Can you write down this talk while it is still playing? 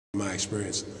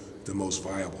experience, the most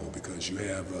viable, because you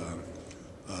have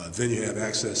then you have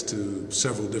access to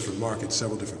several different markets,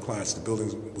 several different clients. The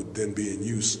buildings would then be in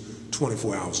use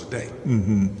 24 hours a day,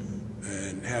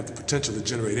 and have the potential to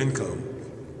generate income,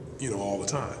 all the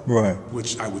time. Right.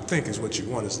 Which I would think is what you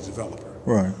want as a developer.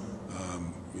 Right.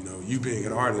 You being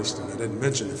an artist, and I didn't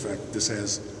mention the fact that this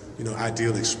has,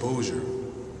 ideal exposure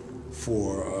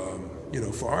for,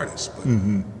 for artists. But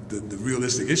the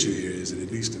realistic issue here is that,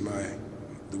 at least in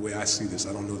the way I see this,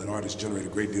 I don't know that artists generate a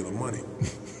great deal of money.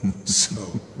 So,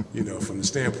 from the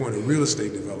standpoint of real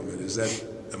estate development, is that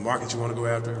a market you want to go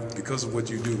after? Because of what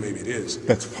you do, maybe it is.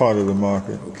 That's part of the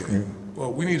market. Okay. Yeah.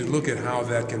 Well, we need to look at how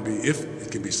that can be, if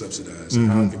it can be subsidized, and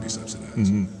how it can be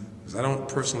subsidized. Because I don't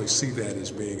personally see that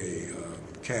as being a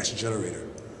cash generator,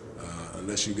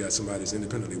 unless you got somebody that's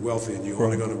independently wealthy and you're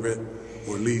only going to rent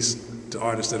or lease to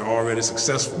artists that are already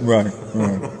successful. Right.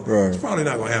 It's probably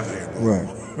not going to happen here.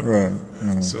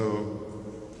 Right. So,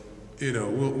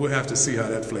 we'll have to see how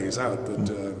that plays out.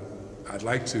 But I'd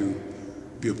like to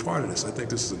be a part of this. I think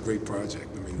this is a great project.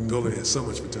 I mean, the building has so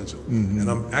much potential, and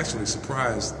I'm actually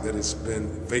surprised that it's been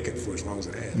vacant for as long as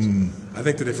it has. I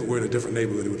think that if it were in a different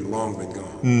neighborhood, it would have long been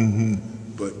gone.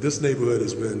 But this neighborhood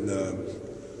has been,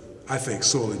 I think,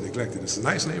 sorely neglected. It's a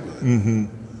nice neighborhood,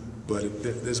 but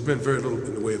there's been very little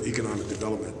in the way of economic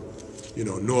development,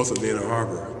 north of the Inner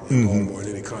Harbor in Baltimore in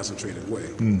any concentrated way.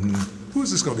 Who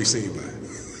is this going to be seen by?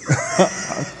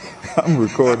 I'm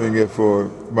recording it for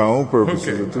my own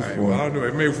purposes at this point. Well, I don't know.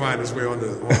 It may find its way on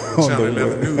Channel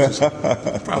 11 News.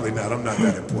 Probably not. I'm not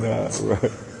that important.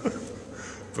 Right.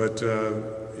 But,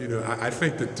 I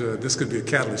think that this could be a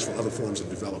catalyst for other forms of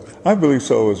development. I believe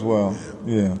so as well.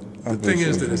 Yeah. The thing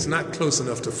is that it's not close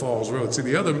enough to Falls Road. See,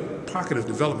 the other pocket of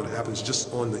development happens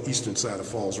just on the eastern side of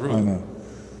Falls Road. I know.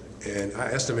 And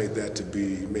I estimate that to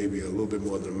be maybe a little bit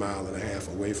more than 1.5 miles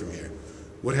away from here.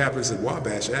 What happens at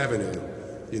Wabash Avenue,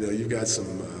 you've got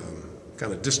some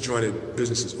kind of disjointed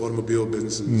businesses, automobile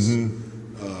businesses,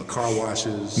 car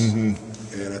washes,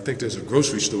 and I think there's a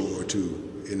grocery store or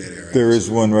two in that area. There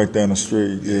is one right down the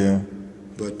street, yeah.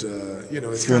 But,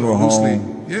 it's kind of loosely,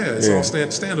 all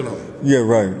standalone. Yeah,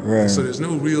 right. So there's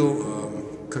no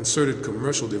real concerted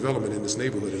commercial development in this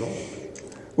neighborhood at all.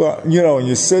 Well,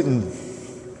 you're sitting,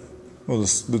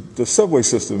 the subway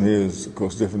system here is, of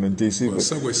course, different than D.C. Well, the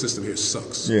subway system here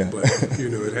sucks. Yeah. But,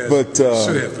 it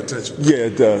should have potential. Yeah,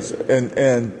 it does.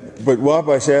 But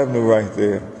Wabash Avenue right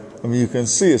there, I mean, you can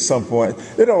see at some point,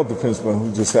 it all depends on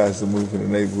who decides to move in the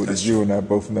neighborhood, as you and I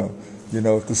both know.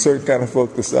 If the certain kind of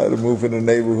folk decide to move in the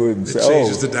neighborhood and it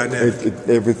changes the dynamic.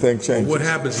 Everything changes. Well, what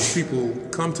happens is people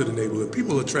come to the neighborhood.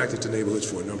 People are attracted to neighborhoods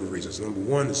for a number of reasons. Number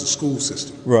one is the school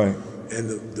system. Right. And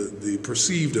the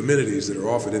perceived amenities that are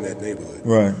offered in that neighborhood.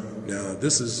 Right. Now,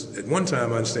 this is, at one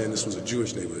time, I understand this was a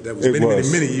Jewish neighborhood. That was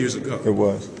many years ago. It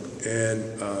was.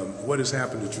 And what has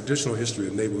happened, the traditional history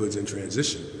of neighborhoods in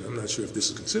transition, I'm not sure if this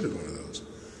is considered one of those,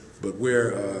 but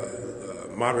where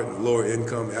moderate and lower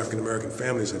income African-American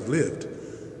families have lived,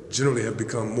 generally have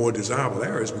become more desirable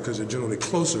areas because they're generally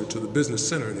closer to the business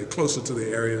center and they're closer to the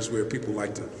areas where people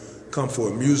like to come for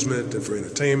amusement and for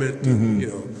entertainment. And,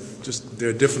 just there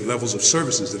are different levels of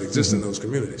services that exist in those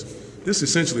communities. This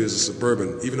essentially is a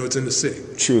suburban, even though it's in the city.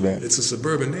 True that. It's a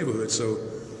suburban neighborhood, so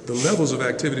the levels of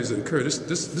activities that occur,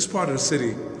 this part of the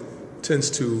city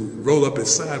tends to roll up its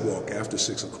sidewalk after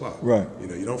 6 o'clock. Right.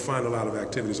 You don't find a lot of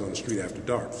activities on the street after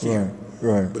dark here.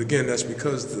 Right. But again, that's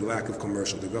because of the lack of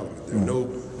commercial development. There are no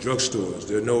drugstores.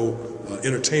 There are no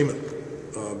entertainment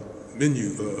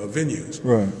venues.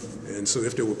 Right. And so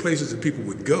if there were places that people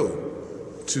would go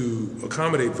to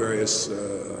accommodate various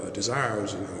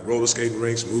desires, roller skating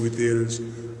rinks, movie theaters,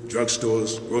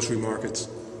 drugstores, grocery markets,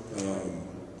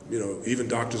 even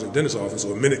doctors and dentist offices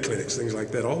or minute clinics, things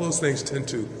like that. All those things tend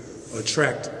to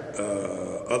attract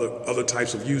other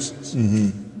types of uses.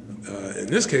 In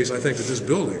this case, I think that this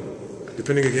building,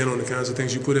 depending again on the kinds of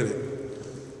things you put in it,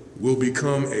 will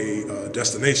become a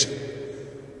destination,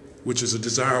 which is a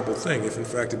desirable thing. If in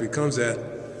fact it becomes that,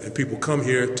 and people come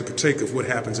here to partake of what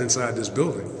happens inside this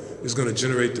building, it's going to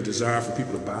generate the desire for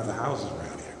people to buy the houses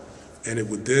around here. And it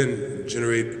would then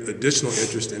generate additional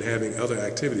interest in having other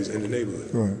activities in the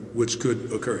neighborhood, which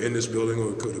could occur in this building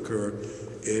or could occur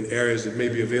in areas that may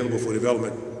be available for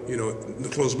development,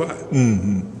 close by.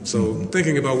 So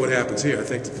thinking about what happens here, I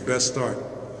think that the best start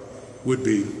would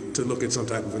be to look at some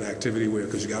type of an activity where,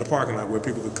 because you got a parking lot where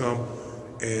people could come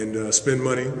and spend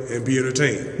money and be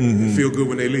entertained and feel good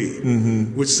when they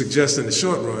leave, which suggests in the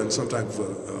short run some type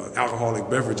of alcoholic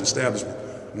beverage establishment.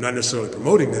 I'm not necessarily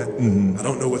promoting that. I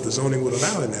don't know what the zoning would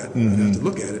allow in that. I'd have to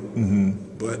look at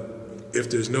it. But if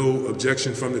there's no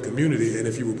objection from the community, and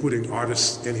if you were putting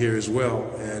artists in here as well,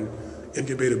 and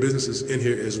incubator businesses in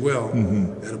here as well,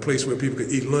 and a place where people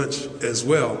could eat lunch as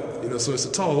well, so it's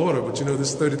a tall order, but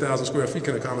this 30,000 square feet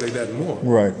can accommodate that and more.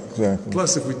 Right, exactly.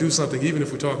 Plus, if we do something, even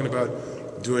if we're talking about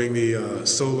doing the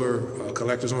solar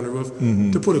collectors on the roof,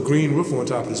 to put a green roof on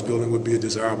top of this building would be a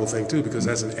desirable thing too, because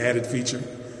that's an added feature.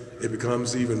 It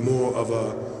becomes even more of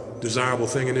a desirable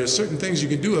thing, and there's certain things you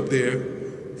can do up there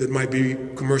that might be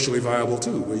commercially viable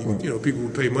too, where people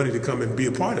would pay money to come and be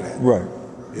a part of that. Right.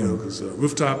 Because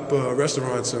rooftop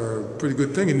restaurants are a pretty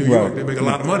good thing in New York. They make a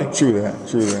lot of money. True that.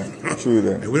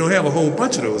 And we don't have a whole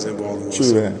bunch of those in Baltimore.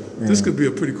 True that. Yeah. This could be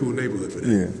a pretty cool neighborhood for that.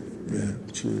 Yeah.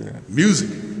 True that. Music,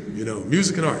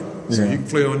 music and art. So you can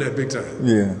play on that big time.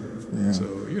 Yeah. So,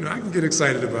 I can get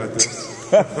excited about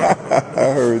this. I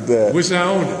heard that. Wish I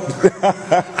owned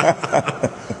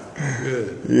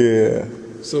it. Yeah.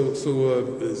 So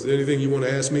is there anything you want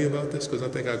to ask me about this? Because I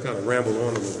think I kind of rambled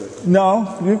on a little bit.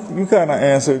 No, you kind of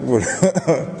answered what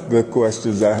the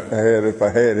questions I had, if I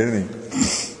had any.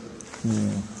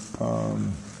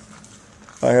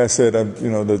 Like I said,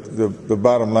 the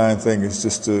bottom line thing is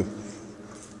just to,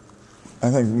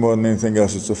 I think more than anything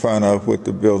else, is to find out what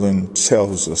the building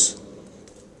tells us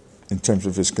in terms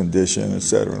of its condition, et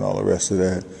cetera, and all the rest of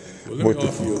that. Well, let me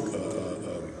offer you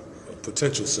a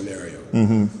potential scenario.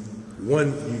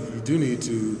 One, you do need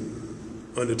to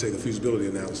undertake a feasibility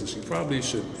analysis. You probably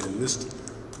should enlist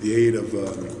the aid of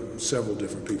several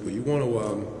different people. You want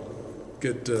to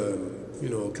get,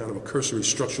 kind of a cursory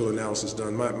structural analysis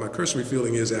done. My cursory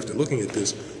feeling is, after looking at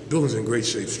this, the building's in great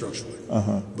shape structurally.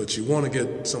 But you want to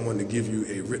get someone to give you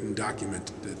a written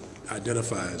document that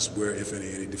identifies where, if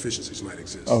any deficiencies might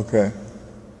exist. Okay.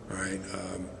 All right.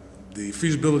 The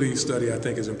feasibility study, I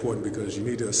think, is important because you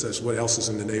need to assess what else is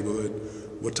in the neighborhood,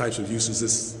 what types of uses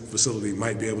this facility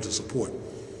might be able to support,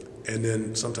 and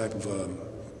then some type of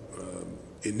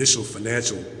initial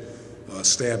financial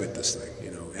stab at this thing,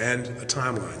 and a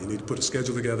timeline. You need to put a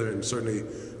schedule together, and certainly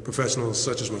professionals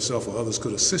such as myself or others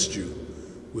could assist you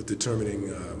with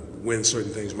determining when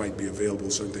certain things might be available,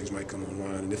 certain things might come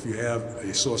online, and if you have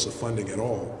a source of funding at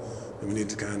all, then we need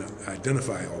to kind of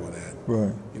identify all of that.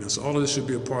 Right. So all of this should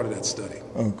be a part of that study.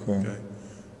 Okay.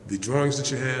 The drawings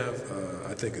that you have,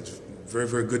 I think it's very,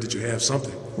 very good that you have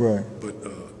something. Right. But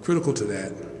critical to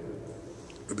that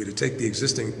would be to take the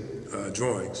existing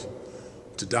drawings,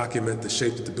 to document the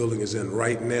shape that the building is in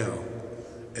right now,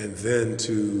 and then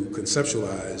to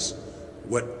conceptualize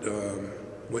what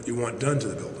you want done to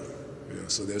the building.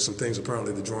 So there's some things,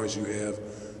 apparently the drawings you have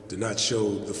do not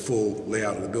show the full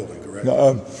layout of the building, correct?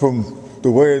 Now, from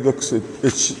the way it looks,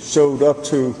 it showed up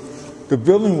to, the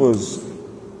building was,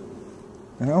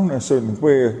 and I'm not certain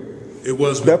where, it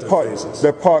was that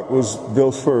part was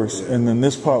built first, and then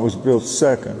this part was built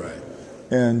second. Right.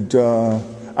 And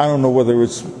I don't know whether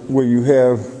it's where you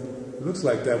have. It looks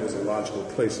like that was a logical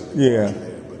place. Yeah.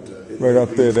 Right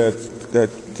up there,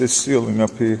 this ceiling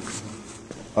up here.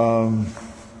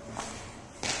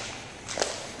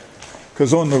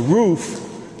 Because on the roof,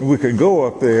 we can go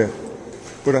up there,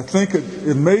 but I think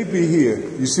it may be here.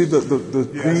 You see the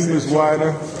beam is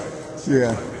wider? Right.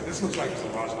 Yeah. This looks like it's a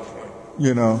logical point.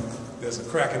 There's a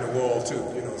crack in the wall too,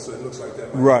 so it looks like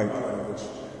that. Right.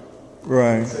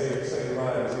 Right. Same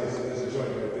line as a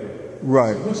joint right there.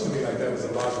 Right. So it looks to me like that was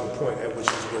a logical point at which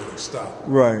this building stopped.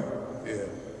 Right. Yeah.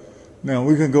 Now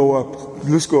we can go up.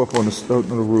 Let's go up on the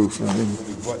roof. Let me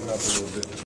button up a little bit.